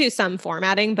I did do some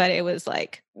formatting, but it was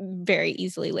like very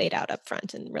easily laid out up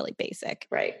front and really basic.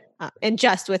 Right. And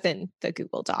just within the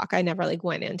Google Doc. I never like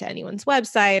went into anyone's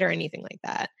website or anything like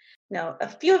that. No, a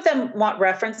few of them want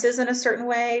references in a certain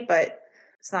way, but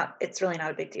it's really not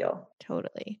a big deal.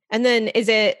 Totally. And then is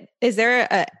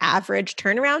there an average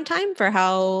turnaround time for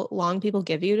how long people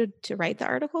give you to write the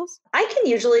articles? I can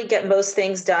usually get most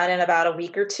things done in about a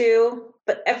week or 2,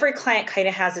 but every client kind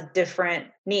of has a different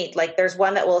need. Like there's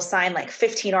one that will assign like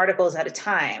 15 articles at a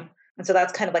time. And so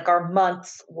that's kind of like our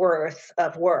month's worth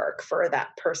of work for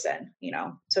that person,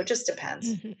 So it just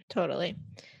depends. Mm-hmm. Totally.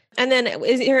 And then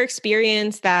is your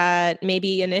experience that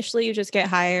maybe initially you just get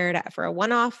hired for a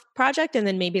one-off project and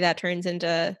then maybe that turns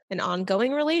into an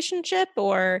ongoing relationship,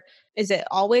 or is it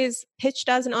always pitched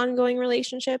as an ongoing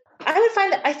relationship? I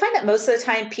find that most of the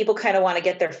time people kind of want to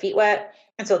get their feet wet.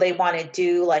 And so they want to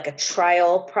do like a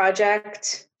trial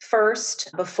project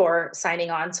first before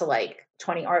signing on to like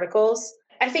 20 articles.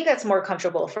 I think that's more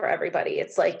comfortable for everybody.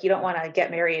 It's like you don't want to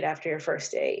get married after your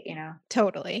first date.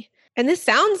 Totally. And this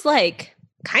sounds like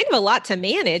kind of a lot to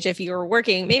manage if you're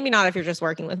working, maybe not if you're just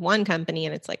working with one company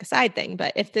and it's like a side thing,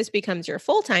 but if this becomes your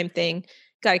full-time thing,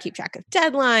 got to keep track of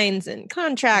deadlines and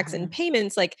contracts and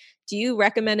payments. Like, do you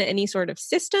recommend any sort of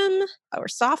system or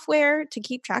software to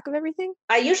keep track of everything?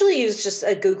 I usually use just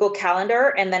a Google Calendar,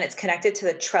 and then it's connected to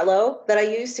the Trello that I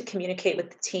use to communicate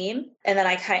with the team. And then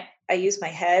I use my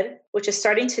head, which is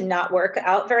starting to not work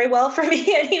out very well for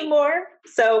me anymore.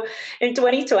 So in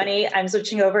 2020, I'm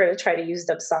switching over to try to use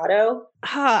Dubsado.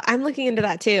 I'm looking into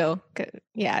that too.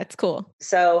 Yeah, it's cool.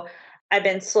 So I've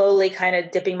been slowly kind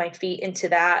of dipping my feet into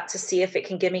that to see if it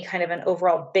can give me kind of an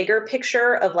overall bigger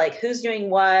picture of like who's doing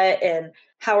what and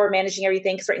how we're managing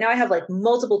everything. Because right now I have like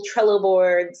multiple Trello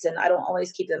boards and I don't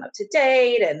always keep them up to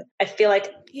date. And I feel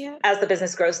like as the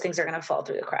business grows, things are going to fall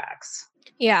through the cracks.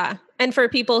 Yeah. And for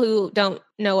people who don't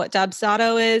know what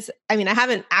Dubsado is, I mean, I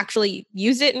haven't actually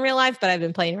used it in real life, but I've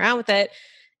been playing around with it.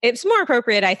 It's more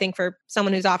appropriate, I think, for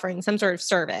someone who's offering some sort of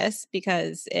service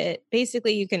because it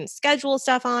basically you can schedule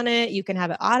stuff on it. You can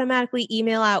have it automatically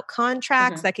email out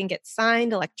contracts that can get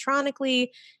signed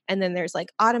electronically. And then there's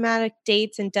like automatic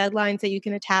dates and deadlines that you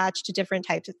can attach to different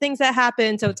types of things that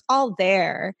happen. So it's all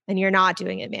there and you're not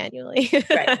doing it manually.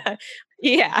 Right.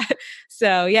 Yeah.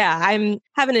 So yeah, I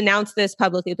haven't announced this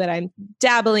publicly, but I'm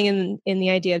dabbling in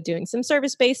the idea of doing some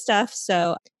service-based stuff.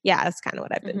 So yeah, that's kind of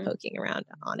what I've been poking around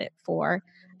on it for.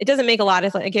 It doesn't make a lot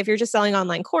of like if you're just selling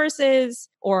online courses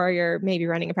or you're maybe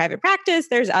running a private practice,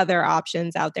 there's other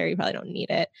options out there. You probably don't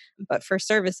need it. But for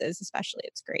services, especially,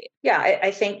 it's great. Yeah, I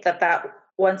think that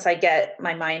once I get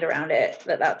my mind around it,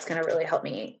 that's going to really help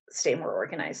me stay more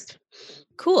organized.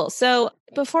 Cool. So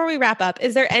before we wrap up,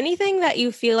 is there anything that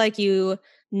you feel like you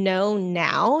know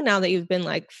now that you've been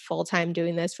like full-time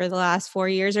doing this for the last 4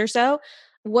 years or so?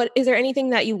 What is there anything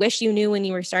that you wish you knew when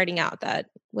you were starting out that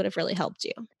would have really helped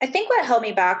you? I think what held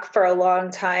me back for a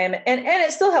long time, and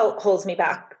it still holds me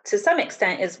back to some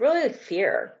extent, is really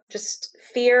fear. Just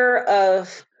fear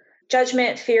of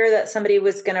judgment, fear that somebody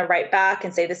was going to write back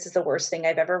and say, this is the worst thing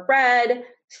I've ever read.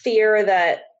 Fear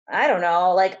that, I don't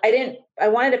know, like I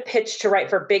wanted to pitch to write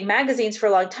for big magazines for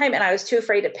a long time. And I was too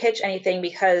afraid to pitch anything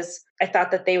because I thought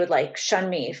that they would like shun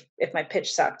me if my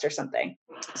pitch sucked or something.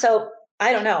 So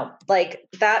I don't know, like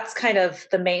that's kind of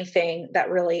the main thing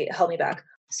that really held me back.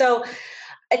 So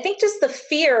I think just the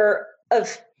fear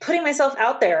of putting myself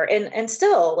out there and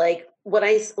still like when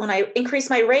I increase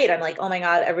my rate, I'm like, oh my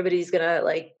God, everybody's going to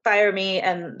like fire me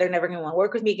and they're never going to want to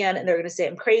work with me again. And they're going to say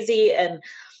I'm crazy. And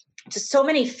just so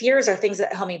many fears are things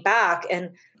that held me back.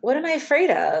 And what am I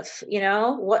afraid of?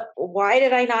 Why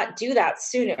did I not do that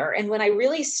sooner? And when I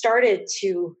really started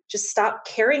to just stop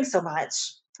caring so much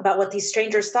about what these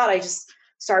strangers thought, I just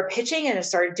started pitching and I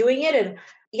started doing it. And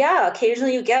yeah,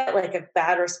 occasionally you get like a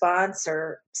bad response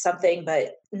or something,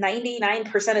 but 99%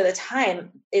 of the time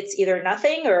it's either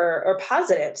nothing or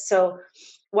positive. So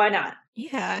why not?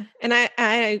 Yeah. And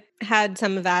I had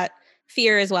some of that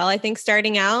fear as well. I think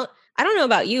starting out, I don't know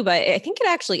about you, but I think it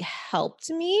actually helped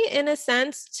me in a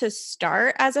sense to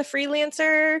start as a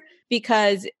freelancer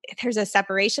because there's a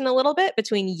separation a little bit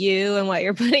between you and what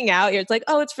you're putting out. It's like,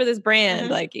 oh, it's for this brand.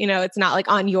 Mm-hmm. Like, it's not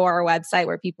like on your website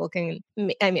where people can,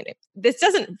 I mean, this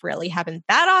doesn't really happen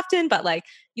that often, but like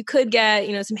you could get,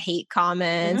 some hate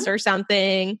comments or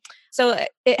something. So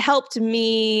it helped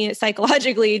me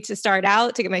psychologically to start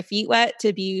out, to get my feet wet,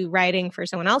 to be writing for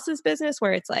someone else's business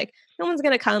where it's like, no one's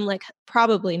going to come, like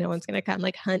probably no one's going to come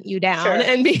like hunt you down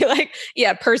and be like,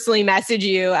 yeah, personally message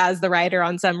you as the writer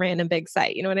on some random big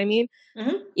site. You know what I mean?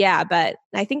 Mm-hmm. Yeah. But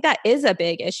I think that is a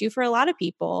big issue for a lot of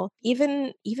people,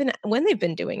 even when they've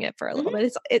been doing it for a little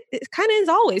bit. It kind of is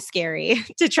always scary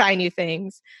to try new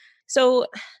things. So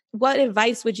what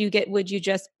advice would you get?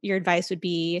 Your advice would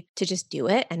be to just do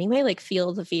it anyway, like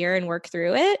feel the fear and work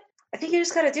through it? I think you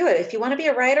just got to do it. If you want to be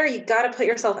a writer, you got to put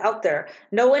yourself out there.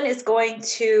 No one is going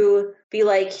to be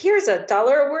like, here's $1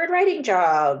 a word writing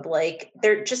job. Like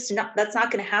they're just not, that's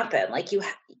not going to happen. Like you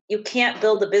can't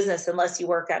build a business unless you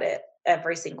work at it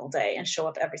every single day and show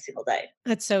up every single day.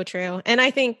 That's so true. And I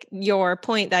think your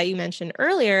point that you mentioned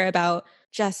earlier about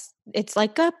just, it's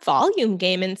like a volume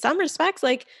game in some respects.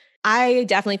 Like I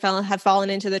definitely have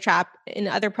fallen into the trap in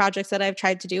other projects that I've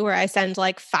tried to do where I send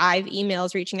like 5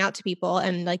 emails reaching out to people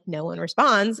and like no one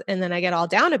responds. And then I get all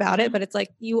down about it, but it's like,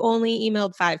 you only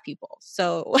emailed 5 people.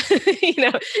 So, you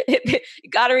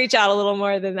got to reach out a little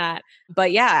more than that.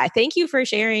 But yeah, thank you for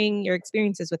sharing your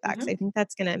experiences with that. Cause I think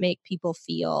that's going to make people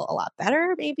feel a lot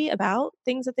better maybe about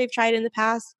things that they've tried in the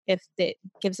past. If it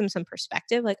gives them some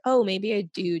perspective, like, oh, maybe I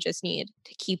do just need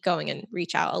to keep going and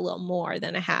reach out a little more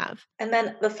than I have. And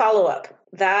then the follow-up,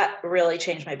 that really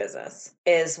changed my business,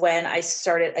 is when I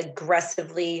started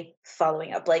aggressively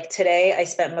following up. Like today, I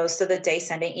spent most of the day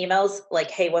sending emails,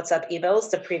 like, hey, what's up emails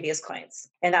to previous clients.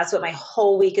 And that's what my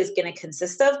whole week is going to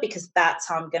consist of because that's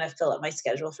how I'm going to fill up my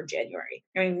schedule for January.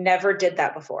 I never did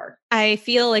that before. I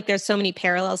feel like there's so many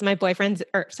parallels. My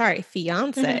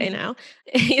fiance now,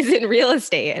 he's in real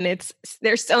estate and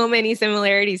there's so many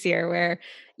similarities here where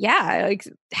yeah, like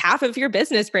half of your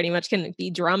business pretty much can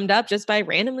be drummed up just by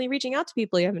randomly reaching out to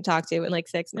people you haven't talked to in like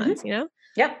 6 months,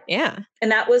 Yep. Yeah. And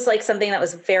that was like something that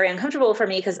was very uncomfortable for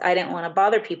me because I didn't want to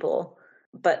bother people.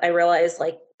 But I realized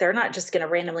like, they're not just going to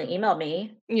randomly email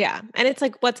me. Yeah. And it's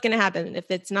like, what's going to happen? If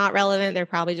it's not relevant, they're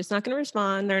probably just not going to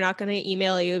respond. They're not going to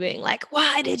email you being like,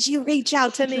 why did you reach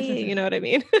out to me? You know what I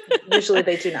mean? Usually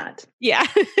they do not. Yeah.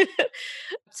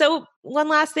 So one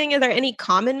last thing, are there any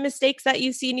common mistakes that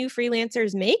you see new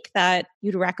freelancers make that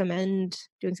you'd recommend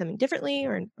doing something differently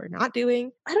or not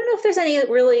doing? I don't know if there's any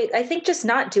really, I think just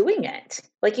not doing it.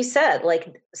 Like you said,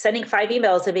 like sending 5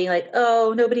 emails and being like,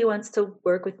 oh, nobody wants to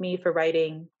work with me for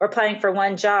writing, or applying for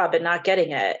one job and not getting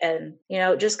it. And,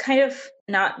 just kind of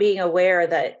not being aware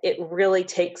that it really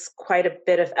takes quite a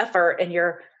bit of effort, and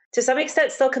you're to some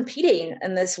extent still competing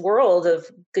in this world of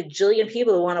gajillion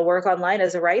people who want to work online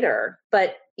as a writer.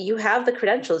 But you have the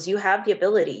credentials, you have the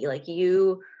ability, like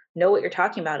you know what you're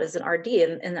talking about as an RD.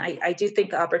 And I do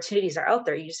think the opportunities are out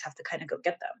there. You just have to kind of go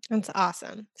get them. That's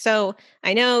awesome. So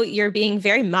I know you're being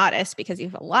very modest because you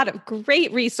have a lot of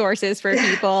great resources for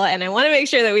people, and I want to make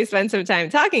sure that we spend some time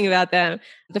talking about them.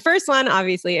 The first one,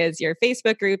 obviously, is your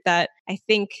Facebook group that I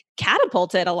think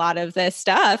catapulted a lot of this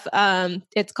stuff.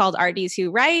 It's called RDs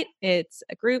Who Write. It's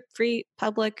a group, free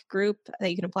public group that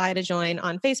you can apply to join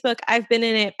on Facebook. I've been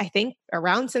in it, I think,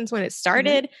 around since when it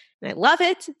started, and I love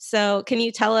it. So can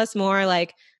you tell us more,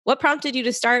 like, what prompted you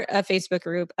to start a Facebook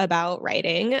group about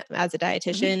writing as a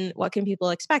dietitian? What can people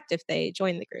expect if they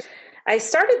join the group? I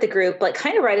started the group like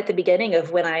kind of right at the beginning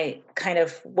of when I kind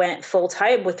of went full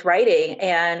time with writing,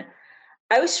 and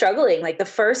I was struggling. Like the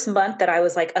first month that I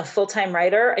was like a full-time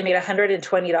writer, I made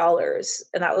 $120.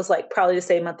 And that was like probably the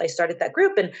same month I started that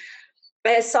group. And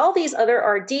I saw these other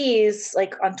RDs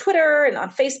like on Twitter and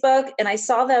on Facebook, and I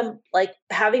saw them like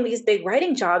having these big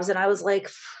writing jobs. And I was like,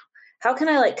 how can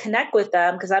I like connect with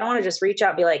them? Because I don't want to just reach out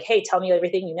and be like, hey, tell me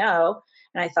everything you know.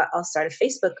 And I thought I'll start a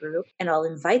Facebook group and I'll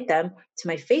invite them to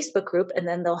my Facebook group, and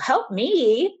then they'll help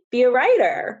me be a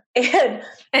writer. And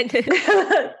through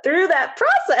that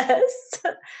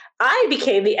process, I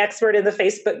became the expert in the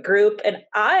Facebook group, and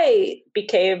I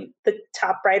became the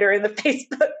top writer in the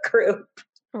Facebook group.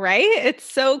 Right? It's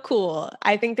so cool.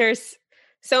 I think there's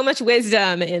so much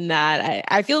wisdom in that.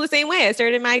 I feel the same way. I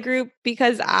started my group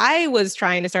because I was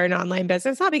trying to start an online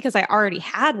business, not because I already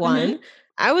had one.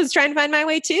 I was trying to find my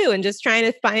way too, and just trying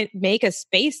to make a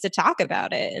space to talk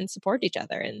about it and support each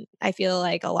other. And I feel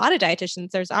like a lot of dietitians,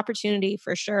 there's opportunity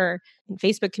for sure in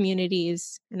Facebook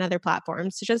communities and other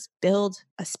platforms to just build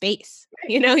a space.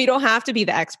 You don't have to be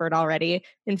the expert already.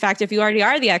 In fact, if you already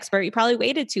are the expert, you probably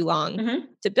waited too long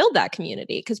to build that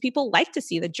community, because people like to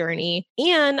see the journey.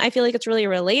 And I feel like it's really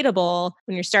relatable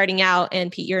when you're starting out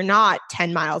and you're not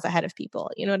 10 miles ahead of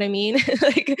people. You know what I mean?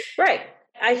 Right.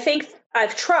 I think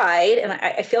I've tried, and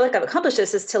I feel like I've accomplished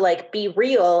this, is to like be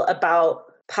real about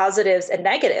positives and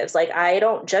negatives. Like I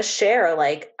don't just share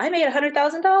like I made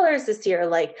 $100,000 this year.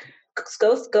 Like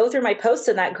go through my posts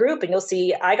in that group, and you'll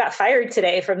see I got fired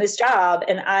today from this job.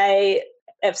 And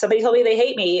if somebody told me they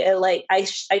hate me, and like I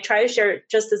try to share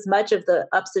just as much of the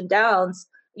ups and downs,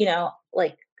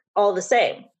 like all the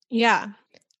same. Yeah.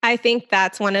 I think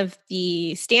that's one of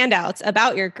the standouts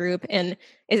about your group. And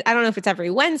I don't know if it's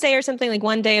every Wednesday or something, like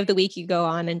one day of the week you go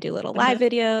on and do little live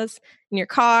videos in your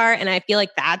car. And I feel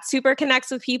like that super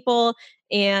connects with people.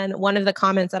 And one of the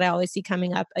comments that I always see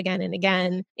coming up again and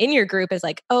again in your group is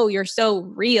like, oh, you're so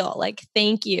real. Like,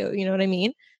 thank you. You know what I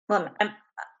mean? Well,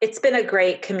 it's been a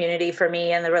great community for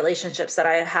me, and the relationships that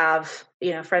I have,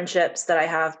 friendships that I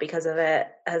have because of it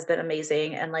has been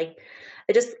amazing. And like,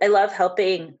 I love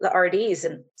helping the RDs,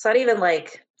 and it's not even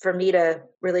like for me to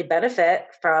really benefit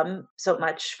from so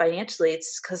much financially.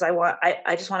 It's because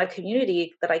I just want a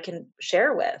community that I can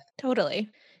share with. Totally.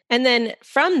 And then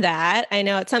from that, I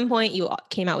know at some point you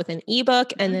came out with an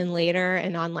ebook and then later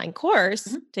an online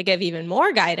course to give even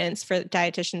more guidance for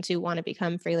dietitians who want to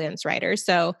become freelance writers.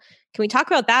 So can we talk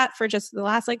about that for just the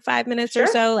last 5 minutes or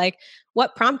so? Like,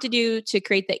 what prompted you to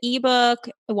create the ebook?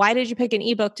 Why did you pick an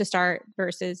ebook to start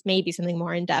versus maybe something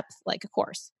more in depth like a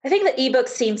course? I think the ebook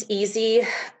seems easy.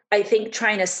 I think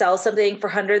trying to sell something for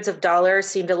hundreds of dollars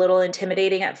seemed a little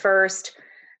intimidating at first.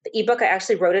 The ebook, I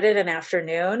actually wrote it in an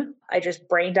afternoon. I just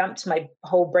brain dumped my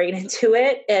whole brain into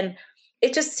it. And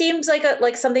it just seems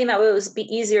like something that would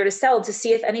be easier to sell, to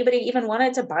see if anybody even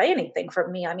wanted to buy anything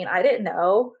from me. I mean, I didn't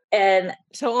know. And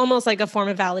so almost like a form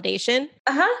of validation.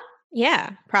 Yeah.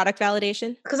 Product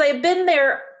validation. Because I had been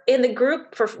there in the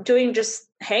group for doing just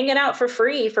hanging out for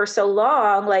free for so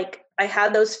long. Like I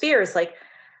had those fears, like,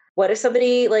 what if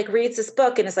somebody reads this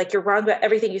book and is like, you're wrong about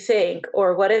everything you think?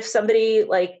 Or what if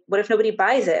nobody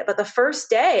buys it? But the first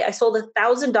day I sold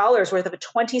 $1,000 worth of a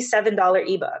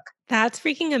 $27 ebook. That's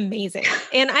freaking amazing.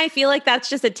 And I feel like that's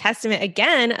just a testament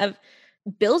again of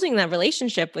building that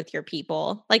relationship with your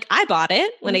people. Like I bought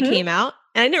it when it came out,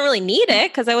 and I didn't really need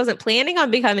it because I wasn't planning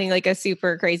on becoming like a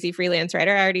super crazy freelance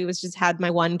writer. I already had my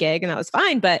one gig and that was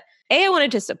fine. But I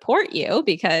wanted to support you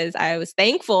because I was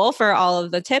thankful for all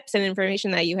of the tips and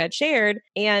information that you had shared.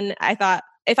 And I thought,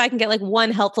 if I can get like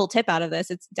one helpful tip out of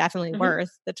this, it's definitely worth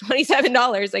the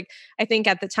 $27. Like I think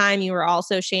at the time you were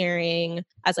also sharing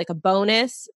as like a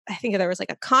bonus. I think there was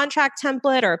like a contract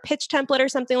template or a pitch template or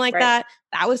something like that.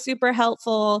 That was super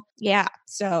helpful. Yeah.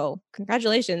 So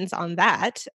congratulations on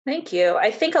that. Thank you. I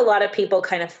think a lot of people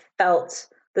kind of felt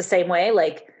the same way.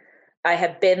 Like I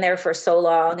have been there for so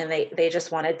long and they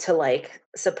just wanted to like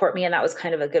support me. And that was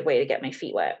kind of a good way to get my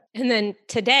feet wet. And then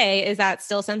today, is that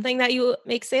still something that you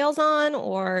make sales on,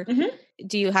 or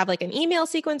do you have like an email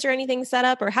sequence or anything set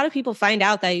up, or how do people find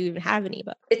out that you even have an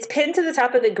ebook? It's pinned to the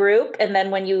top of the group. And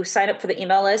then when you sign up for the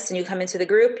email list and you come into the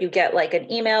group, you get like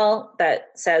an email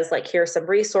that says like, here's some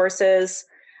resources.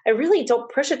 I really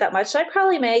don't push it that much. So I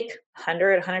probably make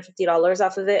 $100, $150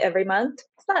 off of it every month.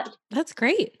 That's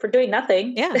great for doing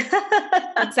nothing. Yeah,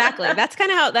 exactly. That's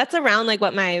kind of that's around like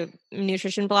what my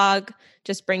nutrition blog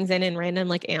just brings in random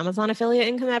like Amazon affiliate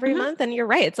income every month. And you're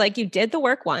right. It's like you did the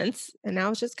work once and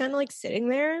now it's just kind of like sitting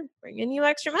there bringing you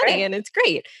extra money and it's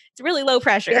great. It's really low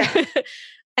pressure. Yeah.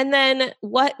 And then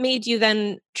what made you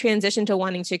then transition to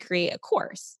wanting to create a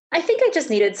course? I think I just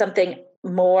needed something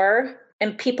more.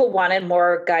 And people wanted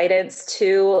more guidance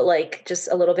too, like just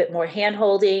a little bit more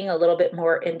hand-holding, a little bit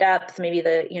more in-depth. Maybe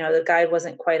the guide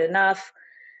wasn't quite enough.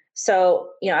 So,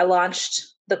 I launched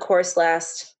the course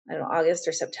last, August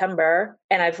or September,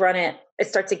 and I've run it. It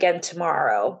starts again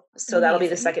tomorrow. So That'll be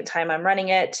the second time I'm running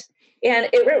it. And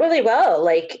it went really well.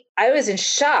 Like I was in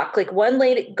shock. Like one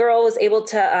girl was able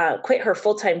to quit her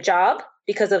full-time job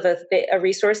because of a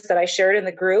resource that I shared in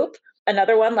the group.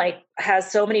 Another one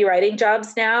has so many writing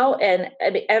jobs now. And I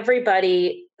mean,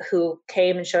 everybody who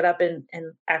came and showed up and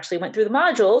actually went through the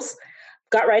modules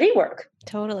got writing work.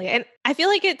 Totally. And I feel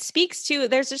like it speaks to,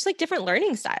 there's just like different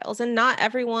learning styles and not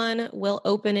everyone will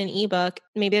open an ebook.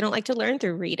 Maybe they don't like to learn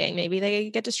through reading. Maybe they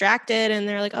get distracted and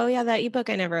they're like, oh yeah, that ebook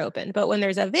I never opened. But when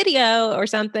there's a video or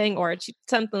something, or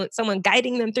someone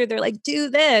guiding them through, they're like,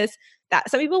 do this. That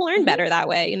some people learn better that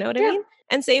way. You know what I mean?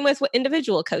 And same with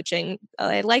individual coaching.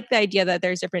 I like the idea that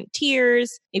there's different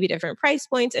tiers, maybe different price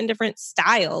points and different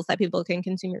styles that people can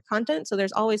consume your content. So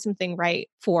there's always something right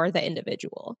for the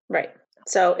individual. Right.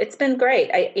 So it's been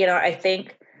great. I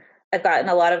think I've gotten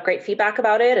a lot of great feedback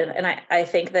about it. And I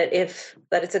think that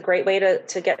it's a great way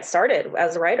to get started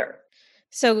as a writer.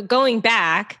 So going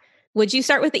back, would you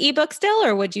start with the ebook still,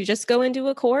 or would you just go into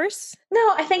a course?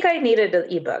 No, I think I needed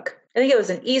an ebook. I think it was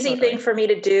an easy thing for me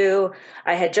to do.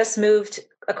 I had just moved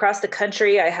across the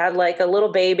country. I had like a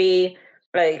little baby.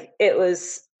 I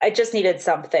just needed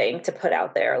something to put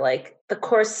out there. Like the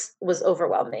course was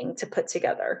overwhelming to put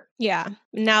together. Yeah.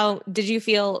 Now, do you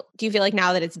feel like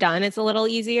now that it's done, it's a little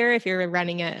easier if you're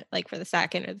running it like for the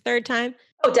second or the third time?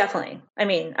 Oh, definitely. I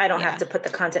mean, I don't have to put the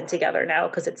content together now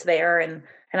because it's there. And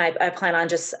I plan on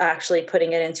just actually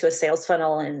putting it into a sales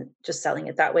funnel and just selling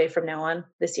it that way from now on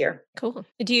this year. Cool.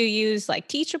 Do you use like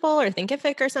Teachable or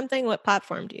Thinkific or something? What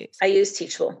platform do you use? I use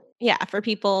Teachable. Yeah. For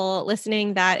people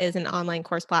listening, that is an online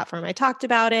course platform. I talked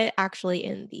about it actually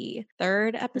in the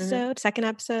second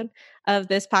episode of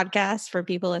this podcast. For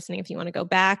people listening, if you want to go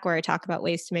back, where I talk about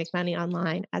ways to make money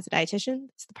online as a dietitian,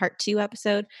 it's the part 2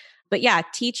 episode. But yeah,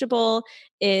 Teachable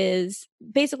is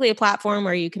basically a platform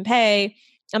where you can pay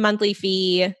a monthly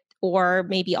fee or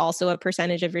maybe also a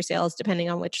percentage of your sales, depending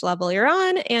on which level you're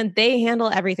on. And they handle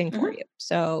everything for you.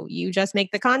 So you just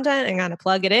make the content and kind of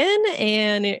plug it in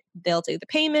and they'll do the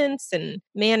payments and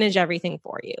manage everything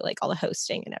for you, like all the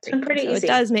hosting and everything. It's pretty easy. It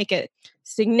does make it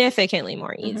significantly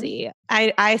more easy.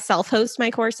 I self-host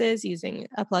my courses using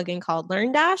a plugin called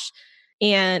LearnDash.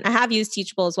 And I have used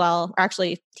Teachable as well, or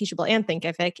actually Teachable and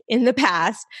Thinkific in the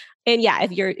past. And yeah,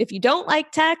 if you don't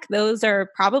like tech, those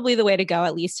are probably the way to go,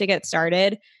 at least to get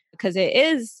started, because it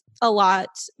is a lot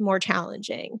more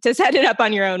challenging to set it up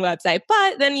on your own website.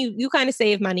 But then you kind of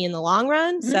save money in the long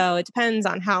run. So it depends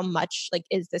on how much, like,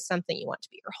 is this something you want to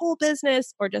be your whole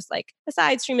business or just like a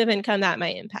side stream of income that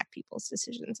might impact people's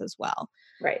decisions as well.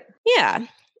 Right. Yeah.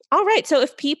 All right. So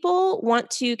if people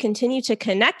want to continue to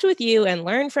connect with you and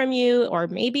learn from you, or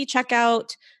maybe check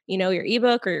out, your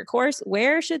ebook or your course,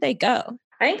 where should they go?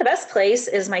 I think the best place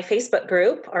is my Facebook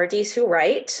group, RDs Who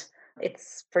Write.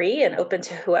 It's free and open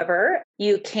to whoever.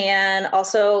 You can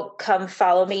also come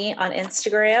follow me on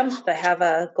Instagram. I have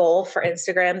a goal for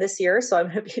Instagram this year, so I'm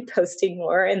going to be posting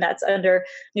more, and that's under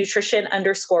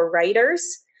nutrition_writers.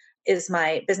 Is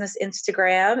my business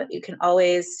Instagram. You can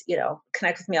always,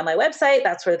 connect with me on my website.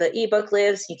 That's where the ebook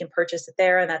lives. You can purchase it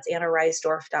there, and that's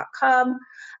annareisdorf.com.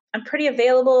 I'm pretty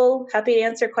available, happy to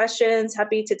answer questions,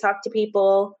 happy to talk to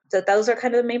people. So those are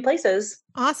kind of the main places.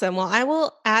 Awesome. Well, I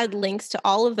will add links to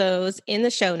all of those in the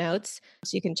show notes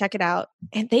so you can check it out.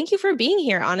 And thank you for being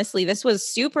here. Honestly, this was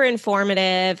super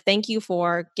informative. Thank you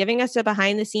for giving us a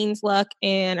behind the scenes look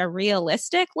and a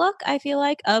realistic look, I feel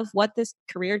like, of what this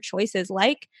career choice is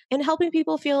like and helping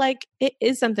people feel like it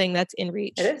is something that's in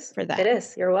reach It is. for them. It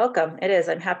is. You're welcome. It is.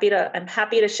 I'm happy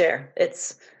to share.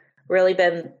 It's really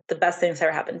been the best things that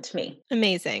ever happened to me.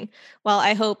 Amazing. Well,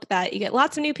 I hope that you get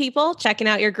lots of new people checking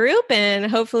out your group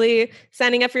and hopefully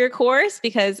signing up for your course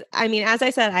because, I mean, as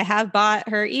I said, I have bought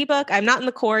her ebook. I'm not in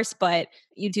the course, but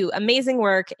you do amazing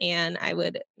work and I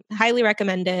would highly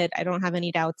recommend it. I don't have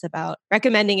any doubts about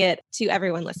recommending it to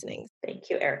everyone listening. Thank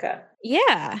you, Erica.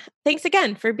 Yeah. Thanks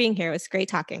again for being here. It was great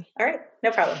talking. All right.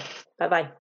 No problem. Bye-bye.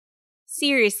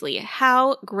 Seriously,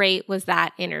 how great was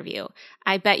that interview?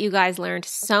 I bet you guys learned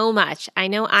so much. I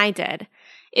know I did.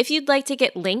 If you'd like to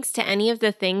get links to any of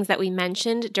the things that we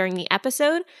mentioned during the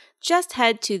episode, just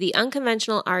head to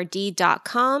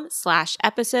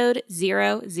theunconventionalrd.com/episode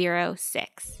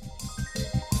 006.